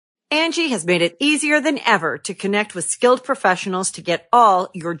Angie has made it easier than ever to connect with skilled professionals to get all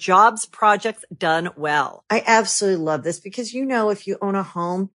your jobs projects done well. I absolutely love this because, if you own a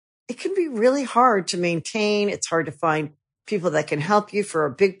home, it can be really hard to maintain. It's hard to find people that can help you for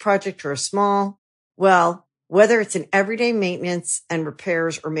a big project or a small. Well, whether it's in everyday maintenance and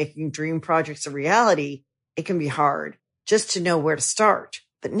repairs or making dream projects a reality, it can be hard just to know where to start.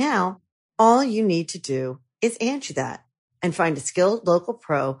 But now all you need to do is Angie that and find a skilled local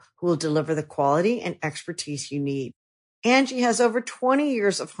pro who will deliver the quality and expertise you need. Angie has over 20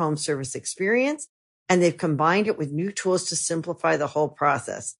 years of home service experience, and they've combined it with new tools to simplify the whole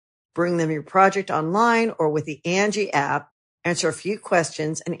process. Bring them your project online or with the Angie app, answer a few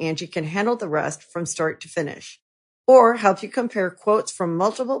questions, and Angie can handle the rest from start to finish. Or help you compare quotes from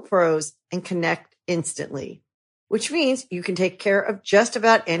multiple pros and connect instantly, which means you can take care of just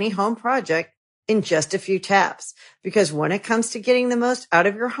about any home project in just a few taps. Because when it comes to getting the most out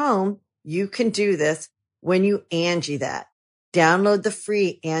of your home, you can do this when you Angie that. Download the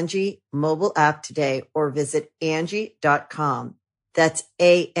free Angie mobile app today or visit Angie.com. That's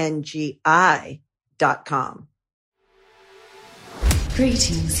ANGI.com.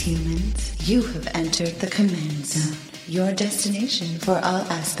 Greetings, humans. You have entered the Command Zone, your destination for all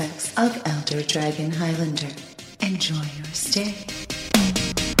aspects of Elder Dragon Highlander. Enjoy your stay.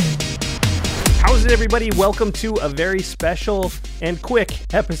 How's it, everybody? Welcome to a very special and quick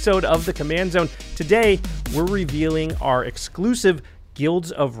episode of the Command Zone. Today, we're revealing our exclusive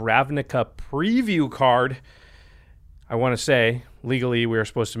Guilds of Ravnica preview card. I want to say, legally, we are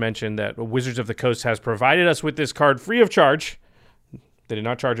supposed to mention that Wizards of the Coast has provided us with this card free of charge. They did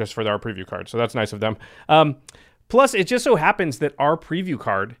not charge us for our preview card, so that's nice of them. Plus, it just so happens that our preview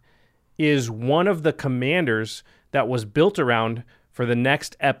card is one of the commanders that was built around for the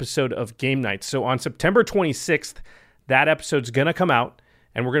next episode of Game Night. So on September 26th, that episode's going to come out,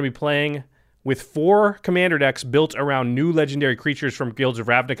 and we're going to be playing with 4 commander decks built around new legendary creatures from Guilds of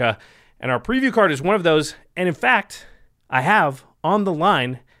Ravnica, and our preview card is one of those. And in fact, I have on the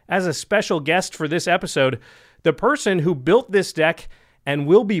line as a special guest for this episode the person who built this deck and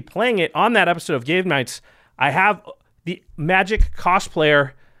will be playing it on that episode of Game Nights. I have the Magic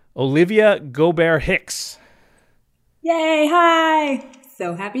cosplayer, Olivia Gobert-Hicks. Yay, hi.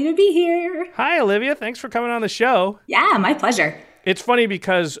 So happy to be here. Hi, Olivia. Thanks for coming on the show. Yeah, my pleasure. It's funny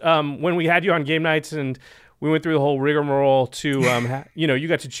because when we had you on Game Nights and we went through the whole rigmarole to, you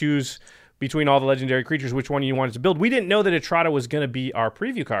got to choose between all the legendary creatures which one you wanted to build. We didn't know that Etrata was going to be our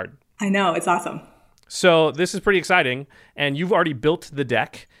preview card. I know. It's awesome. So this is pretty exciting, and you've already built the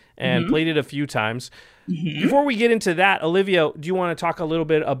deck and played it a few times. Before we get into that, Olivia, do you want to talk a little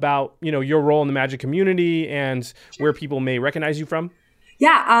bit about, your role in the Magic community and where people may recognize you from?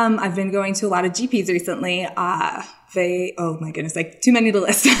 Yeah, I've been going to a lot of GPs recently. Oh my goodness, like too many to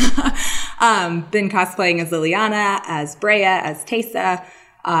list. Been cosplaying as Liliana, as Brea, as Teysa.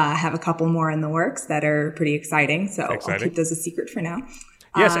 Have a couple more in the works that are pretty exciting. So I'll keep those a secret for now.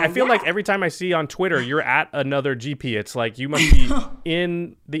 Yes, I feel like every time I see on Twitter, you're at another GP. It's like you must be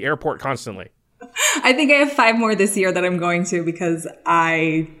in the airport constantly. I think I have 5 more this year that I'm going to because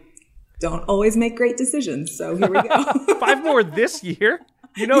I don't always make great decisions. So here we go. 5 more this year?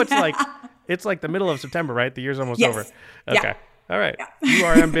 It's like the middle of September, right? The year's almost over. Okay. Yeah. All right. Yeah. You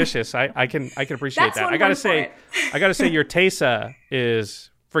are ambitious. I can appreciate that. I gotta say your Teysa is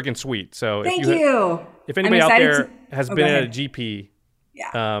freaking sweet. So Thank you. If anybody out there has been at a GP,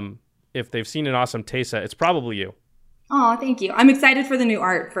 if they've seen an awesome Teysa, it's probably you. Oh, thank you. I'm excited for the new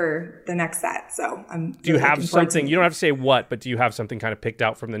art for the next set. So Do you have something? You don't have to say what, but do you have something kind of picked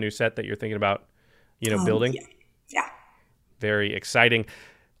out from the new set that you're thinking about, building? Yeah. Very exciting.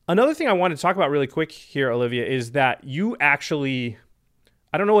 Another thing I want to talk about really quick here, Olivia, is that you actually,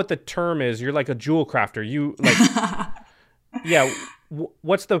 I don't know what the term is. You're like a jewel crafter. You like,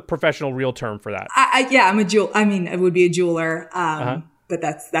 what's the professional real term for that? I'm a jewel. I mean, it would be a jeweler, but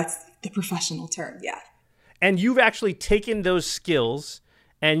that's the professional term. Yeah. And you've actually taken those skills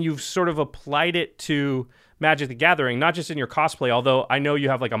and you've sort of applied it to Magic the Gathering, not just in your cosplay, although I know you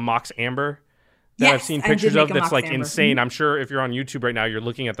have like a Mox Amber that I've seen pictures of that's like Amber. Insane. I'm sure if you're on YouTube right now, you're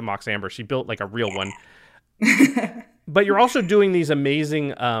looking at the Mox Amber. She built like a real one. But you're also doing these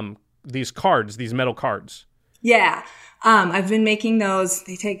amazing, these cards, these metal cards. Yeah. I've been making those.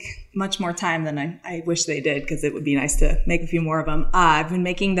 They take much more time than I wish they did because it would be nice to make a few more of them. I've been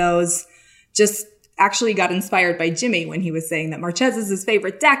making those just actually got inspired by Jimmy when he was saying that Marquez is his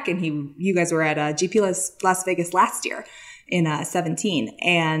favorite deck. And you guys were at GP Las Vegas last year in 17.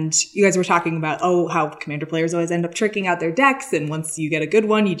 And you guys were talking about, how commander players always end up tricking out their decks. And once you get a good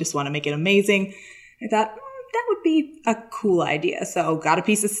one, you just want to make it amazing. I thought, that would be a cool idea. So got a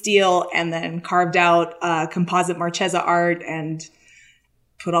piece of steel and then carved out composite Marchesa art and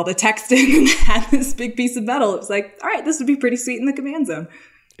put all the text in and had this big piece of metal. It was like, all right, this would be pretty sweet in the command zone.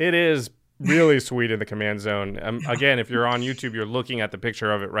 It is really sweet in the command zone. Again, if you're on YouTube, you're looking at the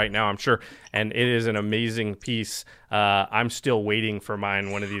picture of it right now, I'm sure, and it is an amazing piece. I'm still waiting for mine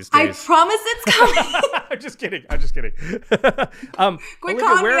one of these days. I promise it's coming. I'm just kidding. Quit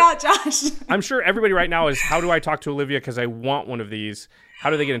calling me out, Josh. I'm sure everybody right now is, how do I talk to Olivia because I want one of these? How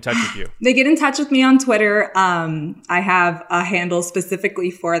do they get in touch with you? They get in touch with me on Twitter. I have a handle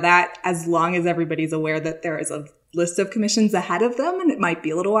specifically for that, as long as everybody's aware that there is a list of commissions ahead of them, and it might be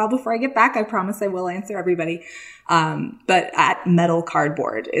a little while before I get back. I promise I will answer everybody. But at Metal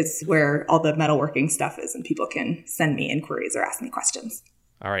Cardboard is where all the metalworking stuff is, and people can send me inquiries or ask me questions.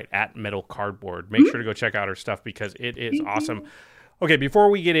 All right, at Metal Cardboard. Make sure to go check out her stuff because it is awesome. Okay, before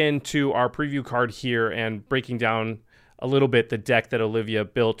we get into our preview card here and breaking down a little bit the deck that Olivia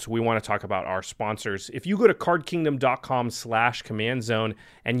built, we want to talk about our sponsors. If you go to cardkingdom.com/command zone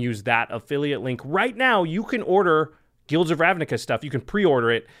and use that affiliate link right now, you can order Guilds of Ravnica stuff. You can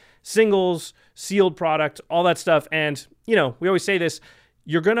pre-order it, singles, sealed product, all that stuff. And, you know, we always say this,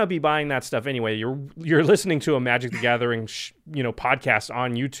 you're going to be buying that stuff anyway. You're listening to a Magic the Gathering podcast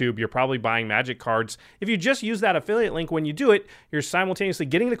on YouTube. You're probably buying Magic cards. If you just use that affiliate link when you do it, you're simultaneously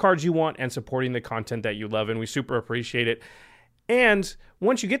getting the cards you want and supporting the content that you love, and we super appreciate it. And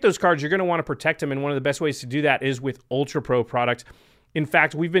once you get those cards, you're going to want to protect them, and one of the best ways to do that is with Ultra Pro product. In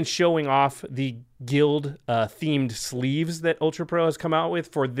fact, we've been showing off the guild themed sleeves that Ultra Pro has come out with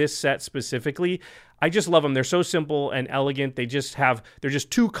for this set specifically. I just love them. They're so simple and elegant. They're just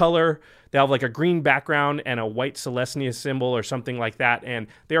two color. They have like a green background and a white Celestia symbol or something like that. And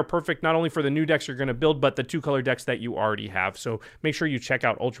they are perfect not only for the new decks you're going to build, but the two color decks that you already have. So make sure you check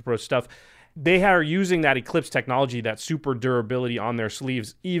out Ultra Pro stuff. They are using that Eclipse technology, that super durability on their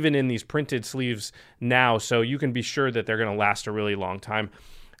sleeves, even in these printed sleeves now. So you can be sure that they're going to last a really long time.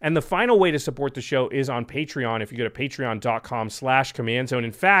 And the final way to support the show is on Patreon. If you go to patreon.com/command zone.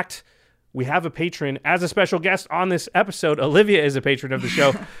 In fact, we have a patron as a special guest on this episode. Olivia is a patron of the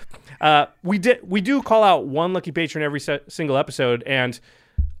show. We do call out one lucky patron every single episode. And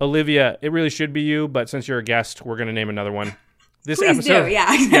Olivia, it really should be you, but since you're a guest, we're going to name another one. This Please episode, do.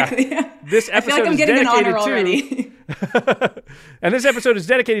 Yeah, exactly. Yeah. This episode I feel like I'm getting an honor already. And this episode is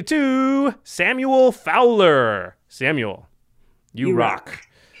dedicated to Samuel Fowler. Samuel, you rock.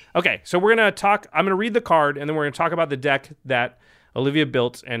 Okay, so we're going to talk. I'm going to read the card, and then we're going to talk about the deck that Olivia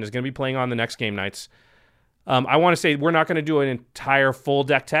built and is going to be playing on the next game nights. I want to say we're not going to do an entire full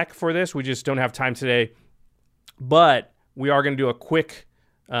deck tech for this. We just don't have time today. But we are going to do a quick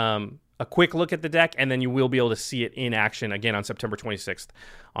look at the deck, and then you will be able to see it in action again on September 26th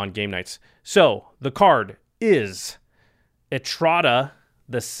on game nights. So the card is Etrata,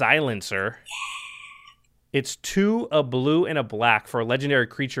 the Silencer. It's 2, a blue, and a black for a legendary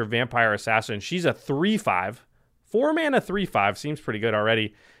creature, Vampire Assassin. She's a 3/5. 4-mana 3/5 seems pretty good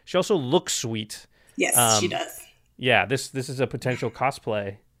already. She also looks sweet. Yes, she does. Yeah, this is a potential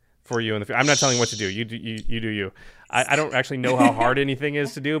cosplay for you in the future. I'm not telling you what to do. You do you. I don't actually know how hard anything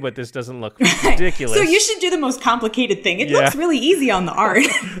is to do, but this doesn't look ridiculous. So you should do the most complicated thing. It looks really easy on the art.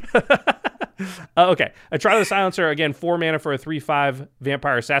 Okay. Etrata the Silencer, again, 4 mana for a 3/5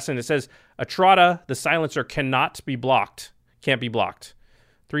 Vampire Assassin. It says, Etrata the Silencer cannot be blocked. Can't be blocked.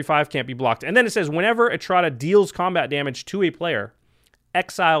 3/5 can't be blocked. And then it says, whenever Etrata deals combat damage to a player,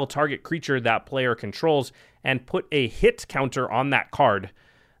 exile target creature that player controls and put a hit counter on that card.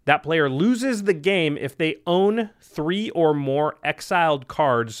 That player loses the game if they own 3 or more exiled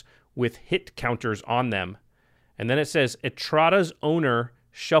cards with hit counters on them. And then it says, Etrata's owner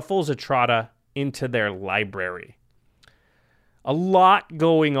shuffles Etrata into their library. A lot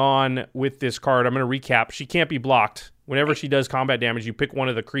going on with this card. I'm going to recap. She can't be blocked. Whenever she does combat damage, you pick one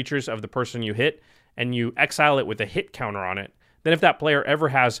of the creatures of the person you hit, and you exile it with a hit counter on it. Then if that player ever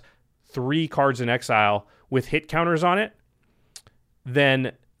has 3 cards in exile with hit counters on it,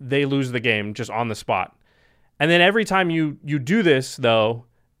 then they lose the game just on the spot. And then every time you do this, though,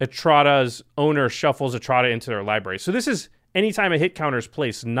 Etrata's owner shuffles Etrata into their library. So this is anytime a hit counter is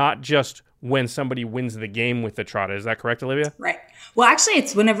placed, not just when somebody wins the game with Etrata. Is that correct, Olivia? Right. Well, actually,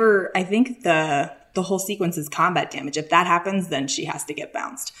 it's whenever I think the whole sequence is combat damage. If that happens, then she has to get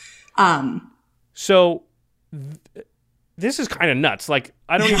bounced. This is kind of nuts. Like,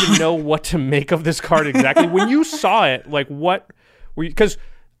 I don't even know what to make of this card exactly. When you saw it, like, what were you... Because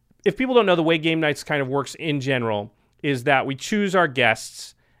if people don't know, the way Game Nights kind of works in general is that we choose our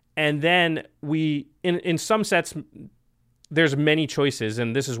guests, and then we, in some sets, there's many choices,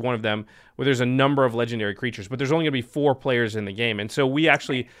 and this is one of them, where there's a number of legendary creatures, but there's only going to be 4 players in the game. And so we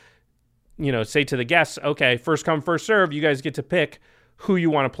actually, say to the guests, okay, first come, first serve, you guys get to pick who you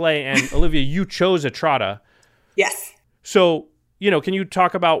want to play. And Olivia, you chose Etrata. Yes. So, can you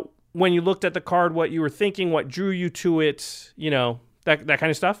talk about when you looked at the card, what you were thinking, what drew you to it, that kind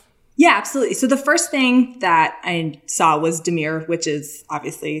of stuff? Yeah, absolutely. So the first thing that I saw was Dimir, which is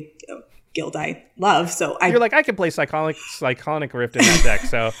obviously a guild I love. So you're like, I can play Cyclonic Rift in that deck.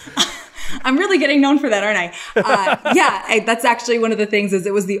 So I'm really getting known for that, aren't I? That's actually one of the things is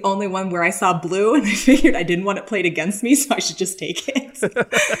it was the only one where I saw blue and I figured I didn't want it played against me, so I should just take it.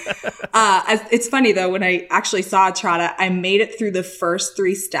 It's funny though, when I actually saw Etrata, I made it through the first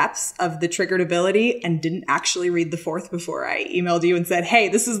 3 steps of the triggered ability and didn't actually read the 4th before I emailed you and said, hey,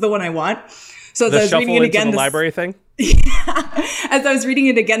 this is the one I want. So as I was reading it again, the library thing? As I was reading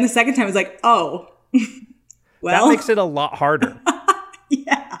it again the second time, I was like, oh, well. That makes it a lot harder.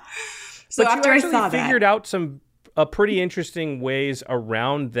 Yeah. So but after you I saw that, figured out some pretty interesting ways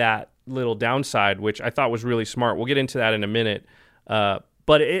around that little downside, which I thought was really smart. We'll get into that in a minute.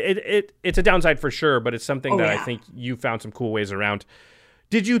 But it's a downside for sure, but it's something that I think you found some cool ways around.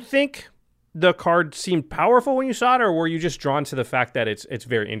 Did you think the card seemed powerful when you saw it, or were you just drawn to the fact that it's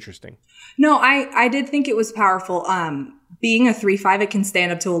very interesting? No, I did think it was powerful. Being a 3/5, it can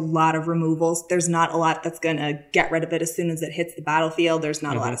stand up to a lot of removals. There's not a lot that's going to get rid of it as soon as it hits the battlefield. There's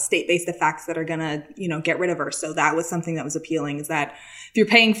not a lot of state-based effects that are going to, get rid of her. So that was something that was appealing, is that if you're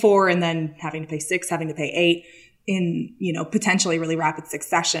paying 4 and then having to pay 6, having to pay 8 in, potentially really rapid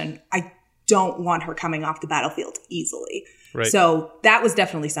succession, I don't want her coming off the battlefield easily. Right. So that was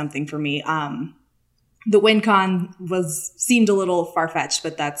definitely something for me. The win con seemed a little far-fetched,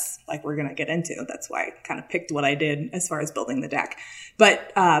 but that's like we're going to get into. That's why I kind of picked what I did as far as building the deck.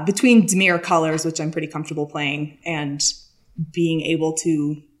 But between Dimir colors, which I'm pretty comfortable playing, and being able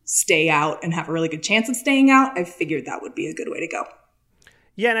to stay out and have a really good chance of staying out, I figured that would be a good way to go.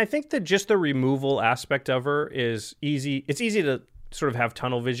 Yeah, and I think that just the removal aspect of her is easy. It's easy to sort of have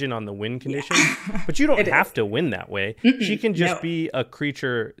tunnel vision on the win condition, but you don't have to win that way. She can just be a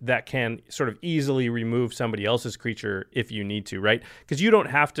creature that can sort of easily remove somebody else's creature if you need to, right? Because you don't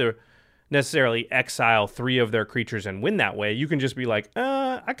have to necessarily exile 3 of their creatures and win that way. You can just be like,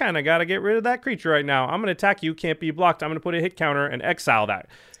 I kind of got to get rid of that creature right now. I'm going to attack you, can't be blocked. I'm going to put a hit counter and exile that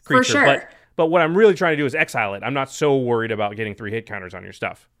creature. For sure. But what I'm really trying to do is exile it. I'm not so worried about getting 3 hit counters on your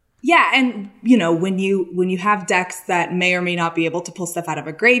stuff. Yeah, and when you have decks that may or may not be able to pull stuff out of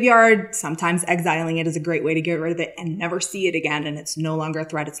a graveyard, sometimes exiling it is a great way to get rid of it and never see it again, and it's no longer a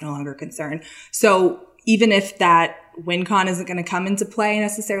threat, it's no longer a concern. So even if that win con isn't going to come into play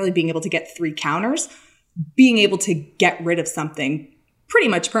necessarily, being able to get 3 counters, being able to get rid of something pretty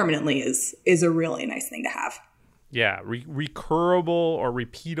much permanently is a really nice thing to have. Yeah, recurable or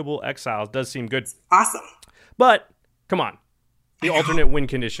repeatable exiles does seem good. Awesome. But come on. The alternate win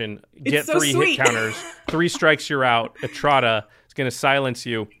condition, get so 3 sweet. hit counters, 3 strikes, you're out. Etrata is going to silence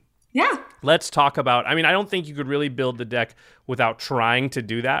you. Yeah. Let's talk about, I don't think you could really build the deck without trying to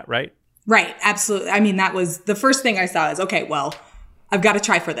do that, right? Right, absolutely. That was the first thing I saw is, okay, well, I've got to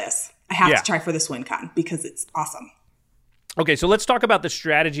try for this. I have to try for this win con because it's awesome. Okay, so let's talk about the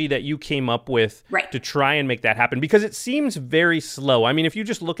strategy that you came up with to try and make that happen, because it seems very slow. If you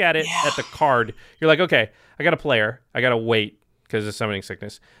just look at it at the card, you're like, okay, I got a player, I got to wait because of summoning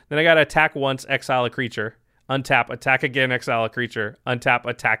sickness. Then I got to attack once, exile a creature, untap, attack again, exile a creature, untap,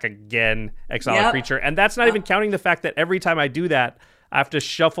 attack again, exile a creature. And that's not even counting the fact that every time I do that, I have to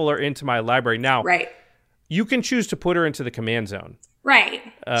shuffle her into my library. Now, you can choose to put her into the command zone. Right.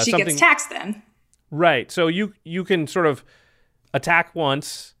 She gets taxed then. Right. So you can sort of attack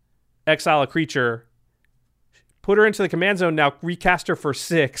once, exile a creature, put her into the command zone, now recast her for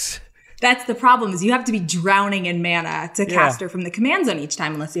 6. That's the problem, is you have to be drowning in mana to cast her from the command zone each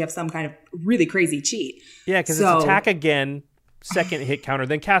time, unless you have some kind of really crazy cheat. Yeah, because it's attack again, 2nd hit counter,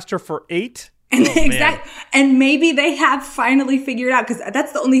 then cast her for 8. And maybe they have finally figured out, because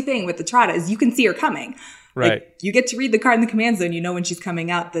that's the only thing with the Etrata is you can see her coming. Right. Like, you get to read the card in the command zone, you know when she's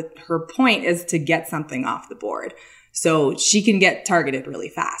coming out, that her point is to get something off the board. So she can get targeted really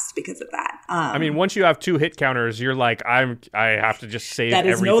fast because of that. Once you have 2 hit counters, you're like, I have to just save that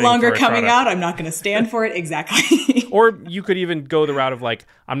is everything. No longer coming out. I'm not going to stand for it. Exactly. Or you could even go the route of like,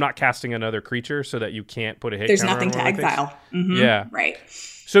 I'm not casting another creature so that you can't put a hit There's counter. There's nothing to exile. Mm-hmm. Yeah. Right.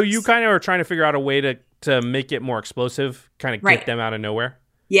 So you kind of are trying to figure out a way to make it more explosive, kind of get them out of nowhere.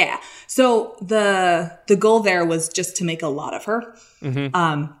 Yeah. So the goal there was just to make a lot of her.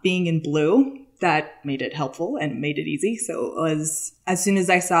 Mm-hmm. Being in blue, that made it helpful and made it easy. So it was, as soon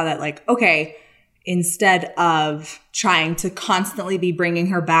as I saw that, like, okay, instead of trying to constantly be bringing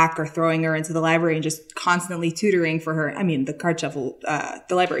her back or throwing her into the library and just constantly tutoring for her. I mean, the card shuffle,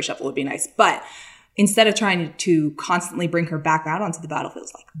 the library shuffle would be nice, but instead of trying to constantly bring her back out onto the battlefield,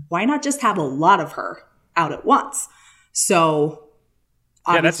 it's like, why not just have a lot of her out at once? So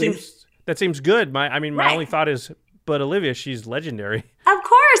obviously, yeah, that seems good. My Right. only thought is, but Olivia, she's legendary. Of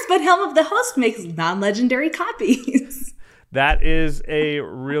course, but Helm of the Host makes non-legendary copies. That is a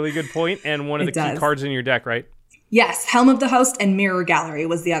really good point, and one of the It does. key cards in your deck, right? Yes, Helm of the Host and Mirror Gallery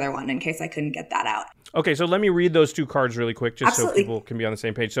was the other one, in case I couldn't get that out. Okay, so let me read those two cards really quick, just Absolutely. so people can be on the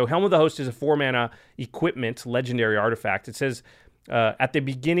same page. So Helm of the Host is a 4-mana equipment legendary artifact. It says, at the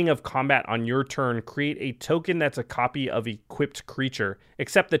beginning of combat on your turn, create a token that's a copy of equipped creature,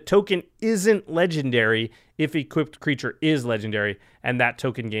 except the token isn't legendary if equipped creature is legendary, and that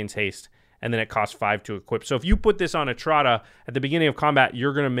token gains haste. And then it costs 5 to equip. So if you put this on Etrata, at the beginning of combat,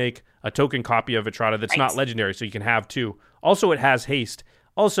 you're going to make a token copy of Etrata that's not legendary, so you can have 2. Also, it has haste.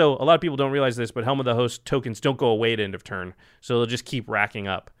 Also, a lot of people don't realize this, but Helm of the Host tokens don't go away at end of turn, so they'll just keep racking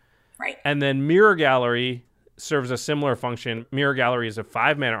up. Right. And then Mirror Gallery serves a similar function. Mirror Gallery is a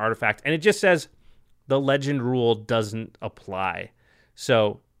 5-mana artifact, and it just says the legend rule doesn't apply.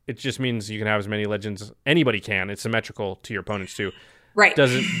 So it just means you can have as many legends as anybody can. It's symmetrical to your opponents too. Right.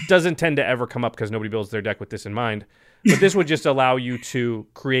 Doesn't tend to ever come up because nobody builds their deck with this in mind. But this would just allow you to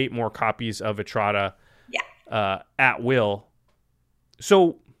create more copies of Etrata at will.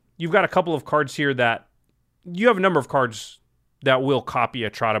 So you've got a couple of cards here that you have a number of cards that will copy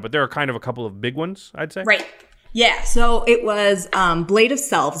Etrata, but there are kind of a couple of big ones, I'd say. Right. Yeah. So it was Blade of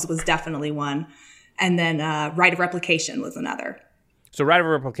Selves was definitely one. And then Rite of Replication was another. So Rite of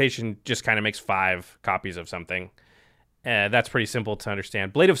Replication just kind of makes 5 copies of something. That's pretty simple to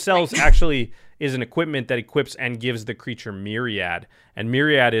understand. Blade of Selves actually is an equipment that equips and gives the creature Myriad. And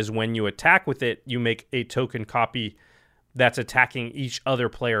Myriad is when you attack with it, you make a token copy that's attacking each other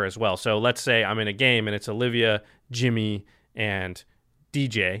player as well. So let's say I'm in a game and it's Olivia, Jimmy, and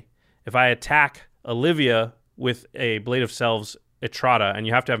DJ. If I attack Olivia with a Blade of Selves Etrata, and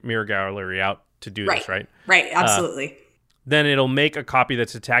you have to have Mirror Gallery out to do this, right? Right. Absolutely. Then it'll make a copy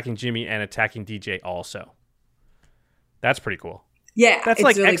that's attacking Jimmy and attacking DJ also. That's pretty cool. Yeah. That's it's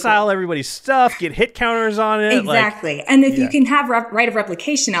like really exile everybody's stuff, get hit counters on it. Exactly. And if you can have Rite of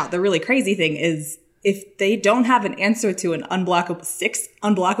Replication out, the really crazy thing is if they don't have an answer to an unblockable 6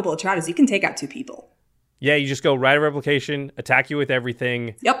 unblockable Etratas, you can take out 2 people. Yeah, you just go Rite of Replication, attack you with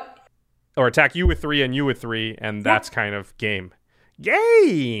everything. Yep. Or attack you with 3 and you with 3, and that's kind of game.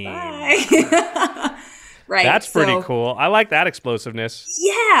 Game! Bye. Right. That's pretty cool. I like that explosiveness.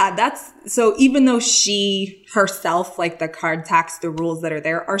 Yeah, so even though she herself, like the card tax, the rules that are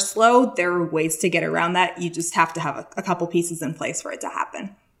there are slow, there are ways to get around that. You just have to have a couple pieces in place for it to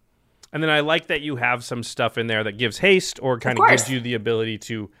happen. And then I like that you have some stuff in there that gives haste or kind of gives you the ability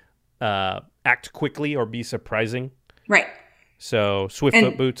to act quickly or be surprising. Right. So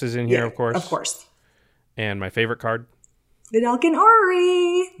Swiftfoot Boots is in here, of course. Of course. And my favorite card. Vidalcan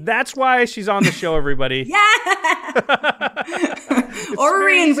Ori. That's why she's on the show, everybody.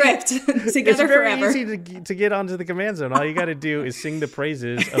 Ori and Ripped together forever. It's very easy to get onto the command zone. All you got to do is sing the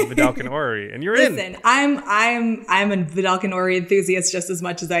praises of Vidalcan Ori, and you're in. Listen, I'm a Vidalcan Ori enthusiast just as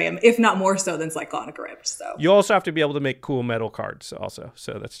much as I am, if not more so than Cyclonic Ripped. So you also have to be able to make cool metal cards, also.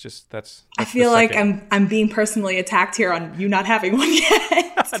 So that's I feel like I'm being personally attacked here on you not having one yet.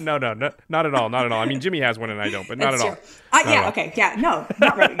 No, not at all, not at all. I mean, Jimmy has one and I don't, but not at all. Okay, yeah, no,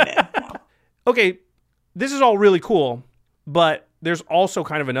 not writing it in. No. Okay, this is all really cool, but there's also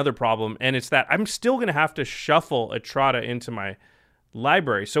kind of another problem, and it's that I'm still going to have to shuffle Etrata into my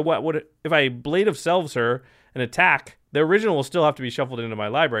library. So what if I Blade of Selves her and attack, the original will still have to be shuffled into my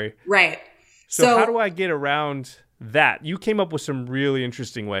library. Right. So how do I get around that? You came up with some really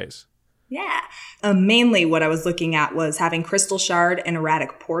interesting ways. Yeah. Mainly what I was looking at was having Crystal Shard and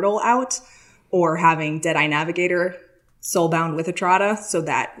Erratic Portal out, or having Deadeye Navigator soulbound with Etrata, so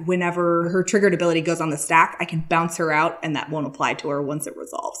that whenever her triggered ability goes on the stack, I can bounce her out and that won't apply to her once it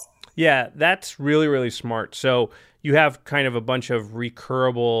resolves. Yeah, that's really, really smart. So you have kind of a bunch of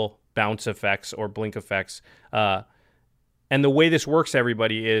recurrable bounce effects or blink effects. And the way this works,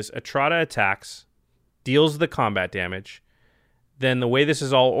 everybody, is Etrata attacks, deals the combat damage. Then the way this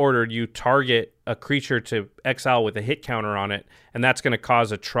is all ordered, you target a creature to exile with a hit counter on it, and that's going to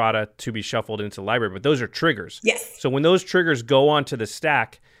cause Etrata to be shuffled into the library. But those are triggers. Yes. So when those triggers go onto the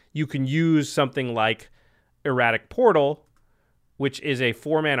stack, you can use something like Erratic Portal, which is a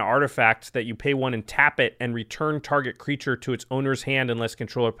 4-mana artifact that you pay 1 and tap it and return target creature to its owner's hand unless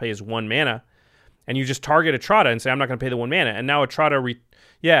controller pays 1 mana. and you just target Etrata and say, I'm not going to pay the 1 mana. And now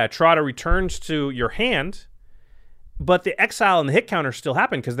Etrata returns to your hand, but the exile and the hit counter still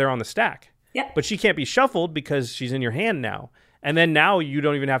happen because they're on the stack. Yep. But she can't be shuffled because she's in your hand now. And then now you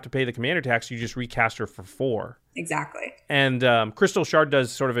don't even have to pay the commander tax. You just recast her for 4. Exactly. And Crystal Shard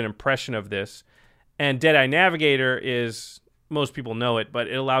does sort of an impression of this. And Deadeye Navigator is, most people know it, but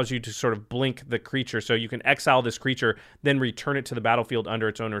it allows you to sort of blink the creature. So you can exile this creature, then return it to the battlefield under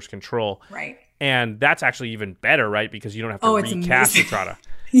its owner's control. Right. And that's actually even better, right? Because you don't have to recast Etrata.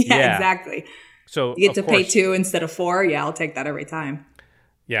 Yeah, exactly. So you get to pay 2 instead of 4. Yeah, I'll take that every time.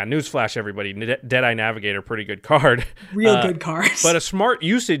 Yeah, newsflash, everybody. Deadeye Navigator, pretty good card. Real good card. But a smart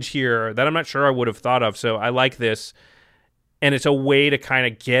usage here that I'm not sure I would have thought of, so I like this. And it's a way to kind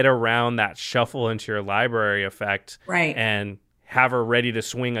of get around that shuffle into your library effect. Right. And have her ready to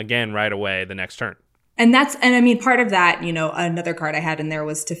swing again right away the next turn. And I mean, part of that, another card I had in there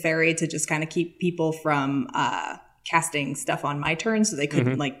was Teferi to just kind of keep people from casting stuff on my turn so they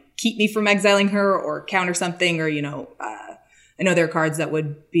couldn't, keep me from exiling her or counter something or, I know there are cards that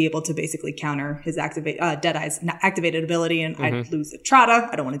would be able to basically counter his Deadeye's activated ability, and I'd lose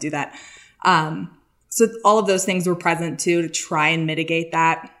Etrata. I don't want to do that. So all of those things were present too to try and mitigate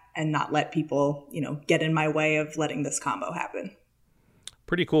that and not let people, get in my way of letting this combo happen.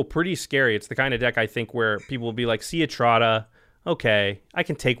 Pretty cool, pretty scary. It's the kind of deck I think where people will be like, see Etrata, okay, I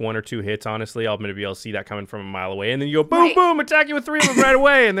can take 1 or 2 hits, honestly. I'm going to be able to see that coming from a mile away. And then you go, boom, boom, attack you with 3 of them right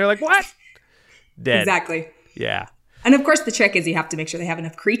away. And they're like, what? Dead. Exactly. Yeah. And of course, the trick is you have to make sure they have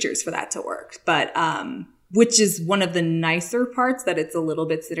enough creatures for that to work. But which is one of the nicer parts, that it's a little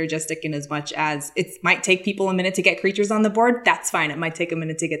bit synergistic in as much as it might take people a minute to get creatures on the board. That's fine. It might take a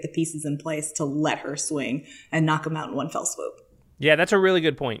minute to get the pieces in place to let her swing and knock them out in one fell swoop. Yeah, that's a really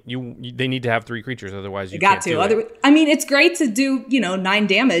good point. They need to have 3 creatures, otherwise you can't do it. I mean, it's great to do 9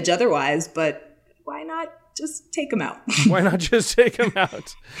 damage otherwise, but why not just take them out? Why not just take them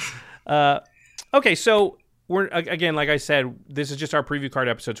out? Okay, so we're, again, like I said, this is just our preview card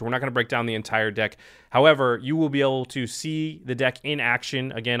episode, so we're not going to break down the entire deck. However, you will be able to see the deck in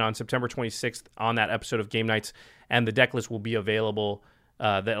action again on September 26th on that episode of Game Nights, and the deck list will be available,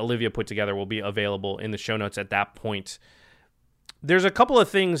 that Olivia put together will be available in the show notes at that point. There's a couple of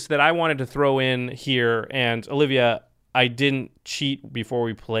things that I wanted to throw in here, and Olivia, I didn't cheat before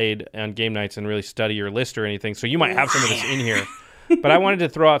we played on Game Nights and really study your list or anything, so you might have some of this in here. But I wanted to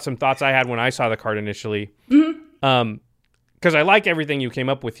throw out some thoughts I had when I saw the card initially. Because I like everything you came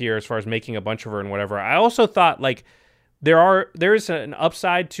up with here as far as making a bunch of her and whatever. I also thought, there is an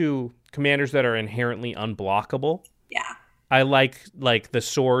upside to commanders that are inherently unblockable. Yeah. I like the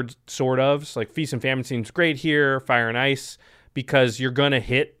sort ofs. Like Feast and Famine seems great here, Fire and Ice, because you're going to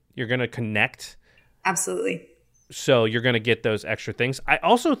hit, you're going to connect. Absolutely. So you're going to get those extra things. I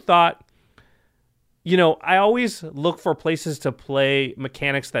also thought, I always look for places to play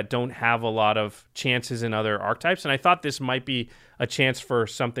mechanics that don't have a lot of chances in other archetypes, and I thought this might be a chance for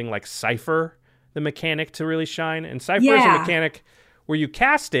something like Cypher, the mechanic, to really shine. And Cypher is a mechanic where you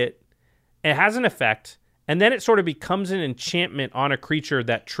cast it, it has an effect, and then it sort of becomes an enchantment on a creature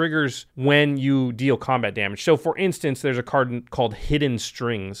that triggers when you deal combat damage. So, for instance, there's a card called Hidden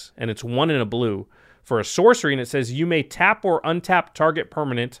Strings, and it's 1 in a blue for a sorcery, and it says you may tap or untap target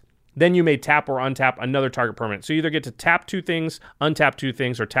permanent, then you may tap or untap another target permanent. So you either get to tap 2 things, untap 2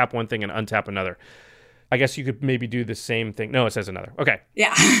 things, or tap 1 thing and untap another. I guess you could maybe do the same thing. No, it says another. Okay.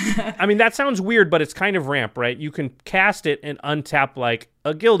 Yeah. I mean, that sounds weird, but it's kind of ramp, right? You can cast it and untap like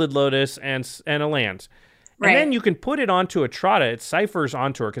a Gilded Lotus and a land. And then you can put it onto Etrata. It ciphers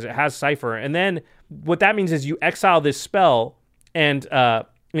onto her because it has cipher. And then what that means is you exile this spell and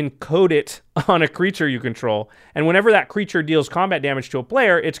encode it on a creature you control. And whenever that creature deals combat damage to a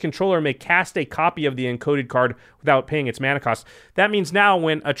player, its controller may cast a copy of the encoded card without paying its mana cost. That means now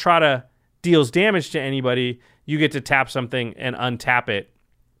when Etrata deals damage to anybody, you get to tap something and untap it.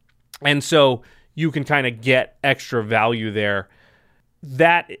 And so you can kind of get extra value there.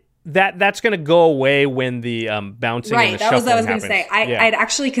 That's going to go away when the bouncing and the shuffling happens. Right, that was what I was going to say. I'd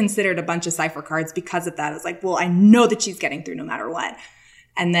actually considered a bunch of Cypher cards because of that. I was like, well, I know that she's getting through no matter what.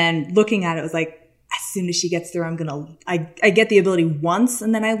 And then looking at it, was like, as soon as she gets through, I get the ability once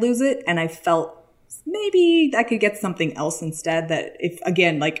and then I lose it. And I felt maybe I could get something else instead that if,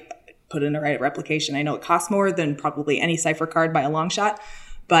 again, put in the right replication. I know it costs more than probably any Cypher card by a long shot,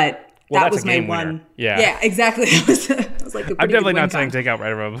 but that was my one. Yeah, exactly. It was like a I'm definitely not saying take out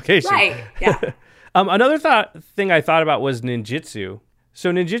right replication. Right. Yeah. Another thing I thought about was ninjutsu.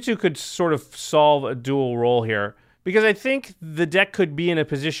 So ninjutsu could sort of solve a dual role here because I think the deck could be in a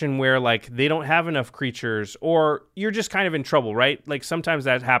position where they don't have enough creatures or you're just kind of in trouble, right? Like sometimes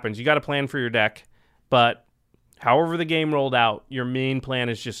that happens. You got to plan for your deck But however the game rolled out, your main plan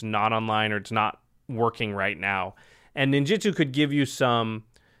is just not online or it's not working right now. And ninjutsu could give you some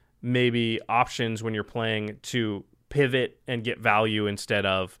maybe options when you're playing to pivot and get value instead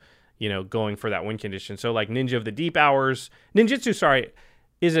of, going for that win condition. So like Ninja of the Deep Hours, ninjutsu,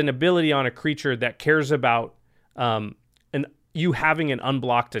 is an ability on a creature that cares about you having an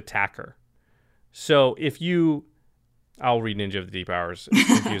unblocked attacker. So if I'll read Ninja of the Deep Hours.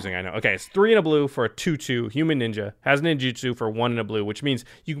 It's confusing, I know. Okay, it's 3 and a blue for a 2/2 human ninja. Has ninjutsu for 1 and a blue, which means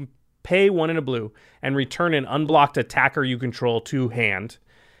you can pay 1 and a blue and return an unblocked attacker you control to hand.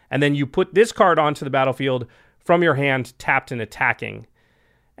 And then you put this card onto the battlefield from your hand, tapped and attacking.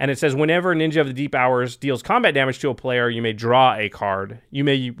 And it says, whenever Ninja of the Deep Hours deals combat damage to a player, you may draw a card. You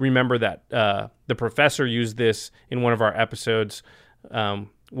may remember that the professor used this in one of our episodes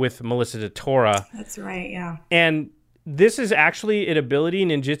with Melissa DeTora. That's right, yeah. And this is actually an ability in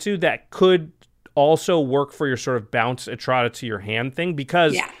ninjutsu that could also work for your sort of bounce Etrata to your hand thing,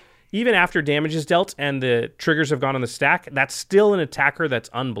 because even after damage is dealt and the triggers have gone on the stack, that's still an attacker that's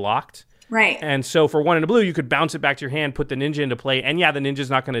unblocked. Right. And so for 1 and a blue, you could bounce it back to your hand, put the ninja into play, and the ninja's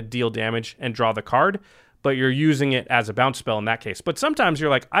not going to deal damage and draw the card, but you're using it as a bounce spell in that case. But sometimes you're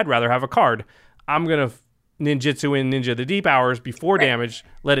like, I'd rather have a card. I'm going to ninjutsu in Ninja of the Deep Hours before damage,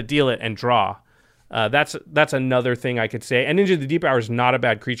 let it deal it, and draw. That's another thing I could say. And Ninja of the Deep Hours is not a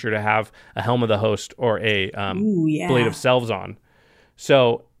bad creature to have a Helm of the Host or a Blade of Selves on.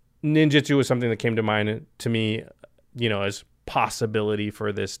 So ninjutsu was something that came to mind to me, as possibility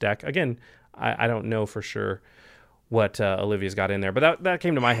for this deck. Again, I don't know for sure what Olivia's got in there, but that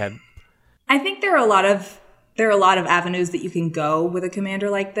came to my head. I think there are a lot of avenues that you can go with a commander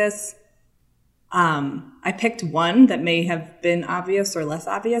like this. I picked one that may have been obvious or less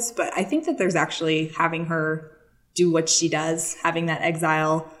obvious, but I think that there's actually having her do what she does, having that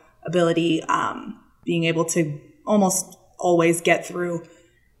exile ability, being able to almost always get through.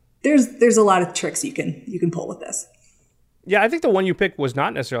 There's a lot of tricks you can pull with this. Yeah, I think the one you picked was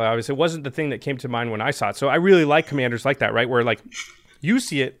not necessarily obvious. It wasn't the thing that came to mind when I saw it. So I really like commanders like that, right? Where like you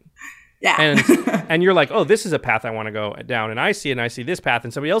see it, and you're like, oh, this is a path I want to go down, and I see it, and I see this path,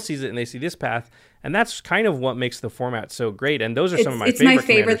 and somebody else sees it, and they see this path, and that's kind of what makes the format so great. And those are some of my favorite. It's my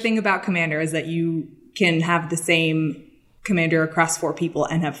favorite thing about Commander is that you can have the same commander across 4 people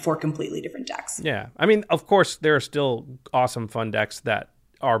and have 4 completely different decks. Yeah, I mean, of course, there are still awesome, fun decks that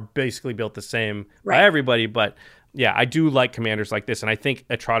are basically built the same by everybody, but yeah, I do like commanders like this, and I think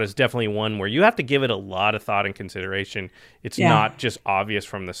Etrata is definitely one where you have to give it a lot of thought and consideration. It's not just obvious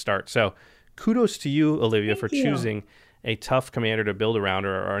from the start. So kudos to you, Olivia, for choosing a tough commander to build around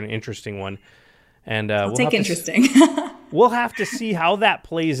or an interesting one. And I'll take interesting. We'll have to see how that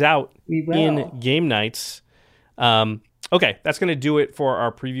plays out in game nights. Okay, that's going to do it for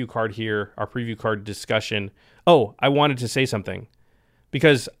our preview card here, our preview card discussion. Oh, I wanted to say something,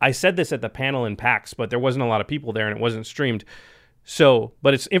 because I said this at the panel in PAX, but there wasn't a lot of people there and it wasn't streamed. So,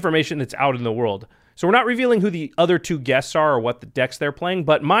 but it's information that's out in the world. So we're not revealing who the other 2 guests are or what the decks they're playing,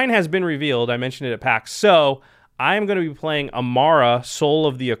 but mine has been revealed. I mentioned it at PAX. So I am going to be playing Amara, Soul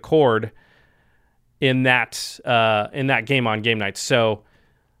of the Accord, in that game on game night. So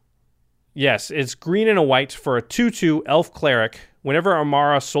yes, it's green and a white for a 2/2 elf cleric. Whenever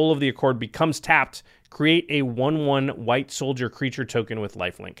Amara, Soul of the Accord, becomes tapped, create a 1/1 white soldier creature token with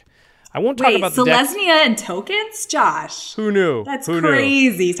lifelink. I won't talk about the deck. Selesnya and tokens? Josh. Who knew? That's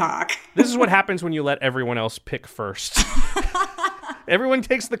crazy talk. This is what happens when you let everyone else pick first. Everyone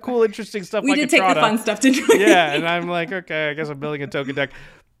takes the cool, interesting stuff like Etrata. We did take the fun stuff, didn't we? Yeah, and I'm like, okay, I guess I'm building a token deck.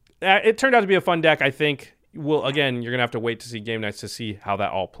 It turned out to be a fun deck, I think. Well, again, you're going to have to wait to see game nights to see how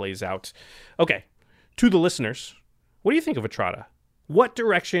that all plays out. Okay, to the listeners, what do you think of Etrata? What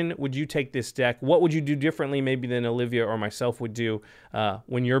direction would you take this deck? What would you do differently maybe than Olivia or myself would do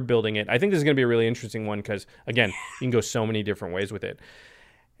when you're building it? I think this is going to be a really interesting one because, again, you can go so many different ways with it.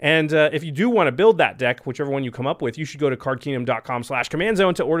 And if you do want to build that deck, whichever one you come up with, you should go to cardkingdom.com/command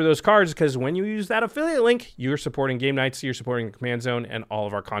zone to order those cards, because when you use that affiliate link, you're supporting game nights, you're supporting the Command Zone and all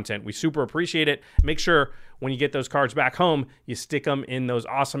of our content. We super appreciate it. Make sure when you get those cards back home, you stick them in those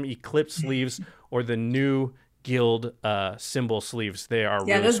awesome Eclipse sleeves or the new Guild symbol sleeves. They are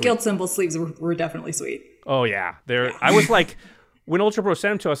really those sweet. Guild symbol sleeves were definitely sweet. Oh yeah, I was like, when Ultra Pro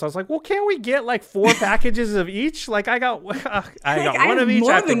sent them to us, I was like, well, can't we get like 4 packages of each? Like I got one of each.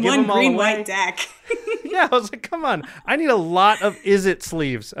 I have to give them all away. More than one green-white deck. Yeah, I was like, come on. I need a lot of Is It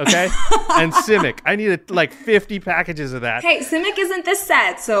sleeves, okay? And Simic. I need like 50 packages of that. Hey, Simic isn't this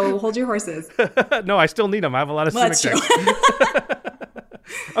set, so hold your horses. No, I still need them. I have a lot of Simic decks.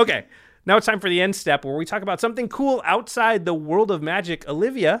 Okay, now it's time for the end step where we talk about something cool outside the world of Magic.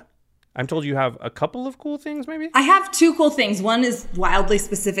 Olivia, I'm told you have a couple of cool things, maybe? I have two cool things. One is wildly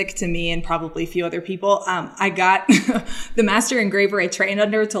specific to me and probably a few other people. I got the master engraver I trained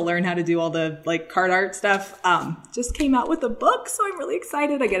under to learn how to do all the like card art stuff. Just came out with a book, so I'm really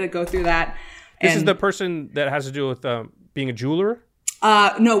excited. I get to go through that. This is the person that has to do with being a jeweler?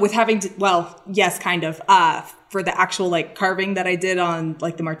 No, with having to, well, yes, kind of. For the actual like carving that I did on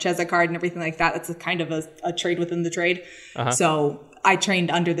like the Marchesa card and everything like that, that's a kind of a trade within the trade. So I trained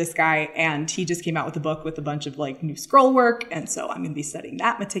under this guy, and he just came out with a book with a bunch of like new scroll work. And so I'm going to be studying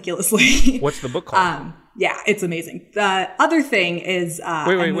that meticulously. What's the book called? Yeah, it's amazing. The other thing is...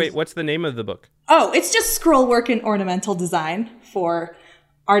 Wait. What's the name of the book? Oh, it's just scroll work and ornamental design for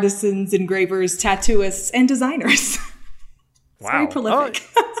artisans, engravers, tattooists, and designers. It's wow. very prolific.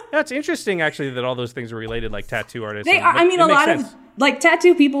 That's interesting, actually, that all those things are related, like tattoo artists. They are. I mean, a lot of like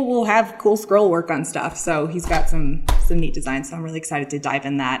tattoo people will have cool scroll work on stuff. So he's got some neat designs. So I'm really excited to dive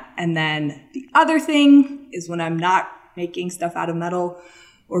in that. And then the other thing is when I'm not making stuff out of metal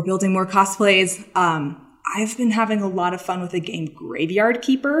or building more cosplays, I've been having a lot of fun with the game Graveyard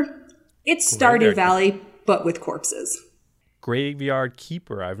Keeper. It's Stardew Valley, but with corpses. Graveyard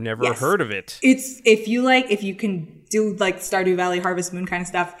Keeper. I've never heard of it. It's if you can do like Stardew Valley, Harvest Moon kind of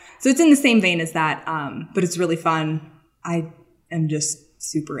stuff. So it's in the same vein as that, but it's really fun. I am just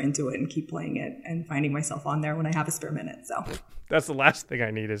super into it and keep playing it and finding myself on there when I have a spare minute. So that's the last thing I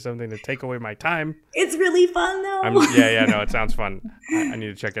need is something to take away my time. It's really fun though. No, it sounds fun. I need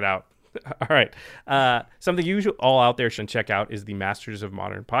to check it out. All right. Something you all out there should check out is the Masters of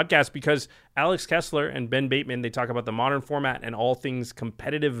Modern podcast, because Alex Kessler and Ben Bateman, they talk about the modern format and all things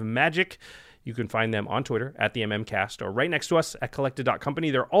competitive Magic. You can find them on Twitter at the MMCast or right next to us at collected.company.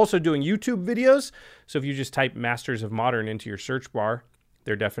 They're also doing YouTube videos. So if you just type Masters of Modern into your search bar,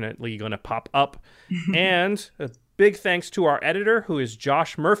 they're definitely going to pop up. And a big thanks to our editor, who is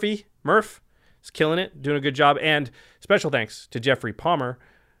Josh Murphy. Murph is killing it, doing a good job. And special thanks to Jeffrey Palmer,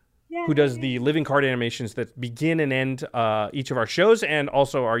 who does the living card animations that begin and end each of our shows, and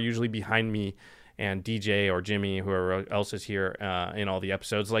also are usually behind me and DJ or Jimmy, whoever else is here in all the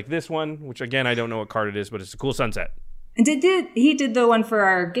episodes, like this one, which again, I don't know what card it is, but it's a cool sunset. And he did the one for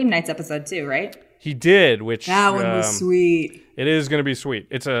our Game Nights episode too, right? He did, which that one was sweet. It is going to be sweet.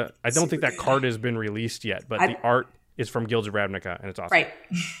 I don't think that card has been released yet, but the art is from Guilds of Ravnica, and it's awesome. Right.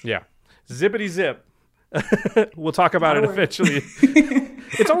 Yeah. Zippity zip. We'll talk about it eventually.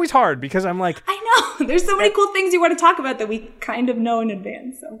 It's always hard because I'm like, I know there's so many cool things you want to talk about that we kind of know in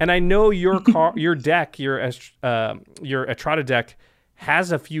advance. So. And I know your deck, your Etrata deck,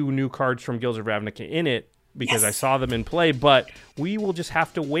 has a few new cards from Guilds of Ravnica in it because I saw them in play. But we will just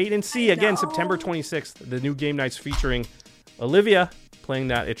have to wait and see. Again, September 26th, the new game nights featuring Olivia playing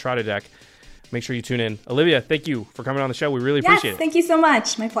that Etrata deck. Make sure you tune in. Olivia, thank you for coming on the show. We really appreciate it. Thank you so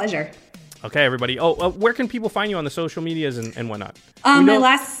much. My pleasure. Okay, everybody. Where can people find you on the social medias and whatnot? Go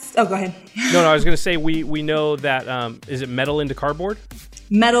ahead. No, I was going to say we know that, is it Metal into Cardboard?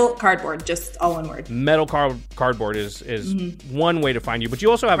 Metal Cardboard, just all one word. Metal Cardboard is one way to find you. But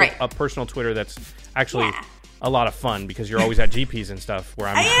you also have a personal Twitter that's actually a lot of fun because you're always at GPs and stuff where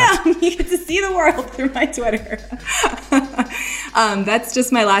I am. You get to see the world through my Twitter. That's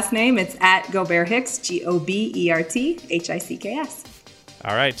just my last name. It's at GoBearHicks, GoBerthHicks.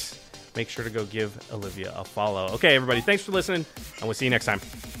 All right. Make sure to go give Olivia a follow. Okay, everybody, thanks for listening, and we'll see you next time.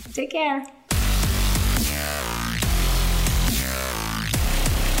 Take care.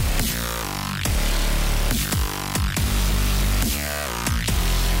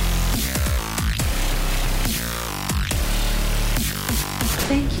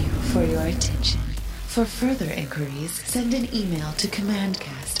 Thank you for your attention. For further inquiries, send an email to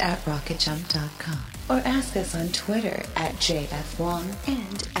commandcast@rocketjump.com or ask us on Twitter at JFWong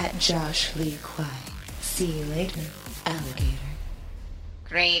and at Josh Lee Kwai. See you later, alligator.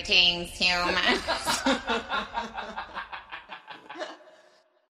 Greetings, humans.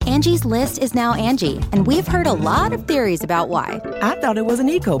 Angie's List is now Angie, and we've heard a lot of theories about why. I thought it was an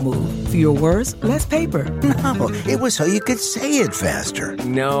eco move. Fewer words, less paper. No, it was so you could say it faster.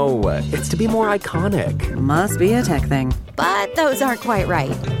 No, it's to be more iconic. Must be a tech thing. But those aren't quite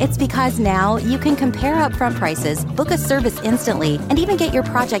right. It's because now you can compare upfront prices, book a service instantly, and even get your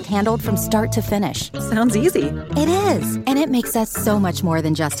project handled from start to finish. Sounds easy. It is, and it makes us so much more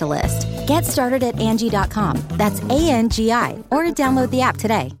than just a list. Get started at Angie.com. That's ANGI, or download the app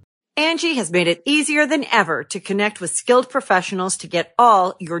today. Angie has made it easier than ever to connect with skilled professionals to get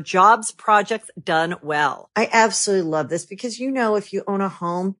all your jobs projects done well. I absolutely love this because, if you own a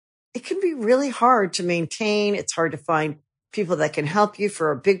home, it can be really hard to maintain. It's hard to find people that can help you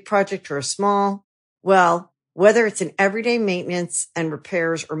for a big project or a small. Well, Whether it's in everyday maintenance and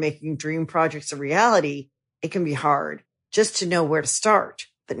repairs or making dream projects a reality, it can be hard just to know where to start.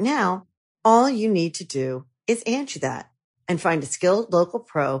 But now, all you need to do is Angie that and find a skilled local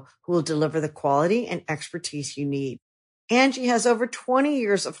pro who will deliver the quality and expertise you need. Angie has over 20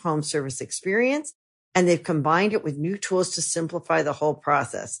 years of home service experience, and they've combined it with new tools to simplify the whole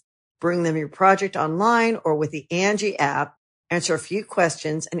process. Bring them your project online or with the Angie app, answer a few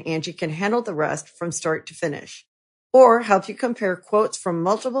questions, and Angie can handle the rest from start to finish. Or help you compare quotes from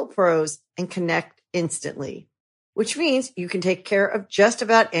multiple pros and connect instantly, which means you can take care of just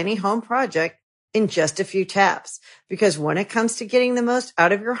about any home project in just a few taps. Because when it comes to getting the most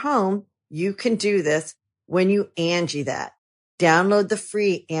out of your home, you can do this when you Angie that. Download the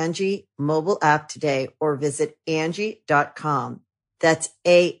free Angie mobile app today or visit Angie.com. That's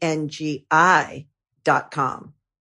ANGI.com.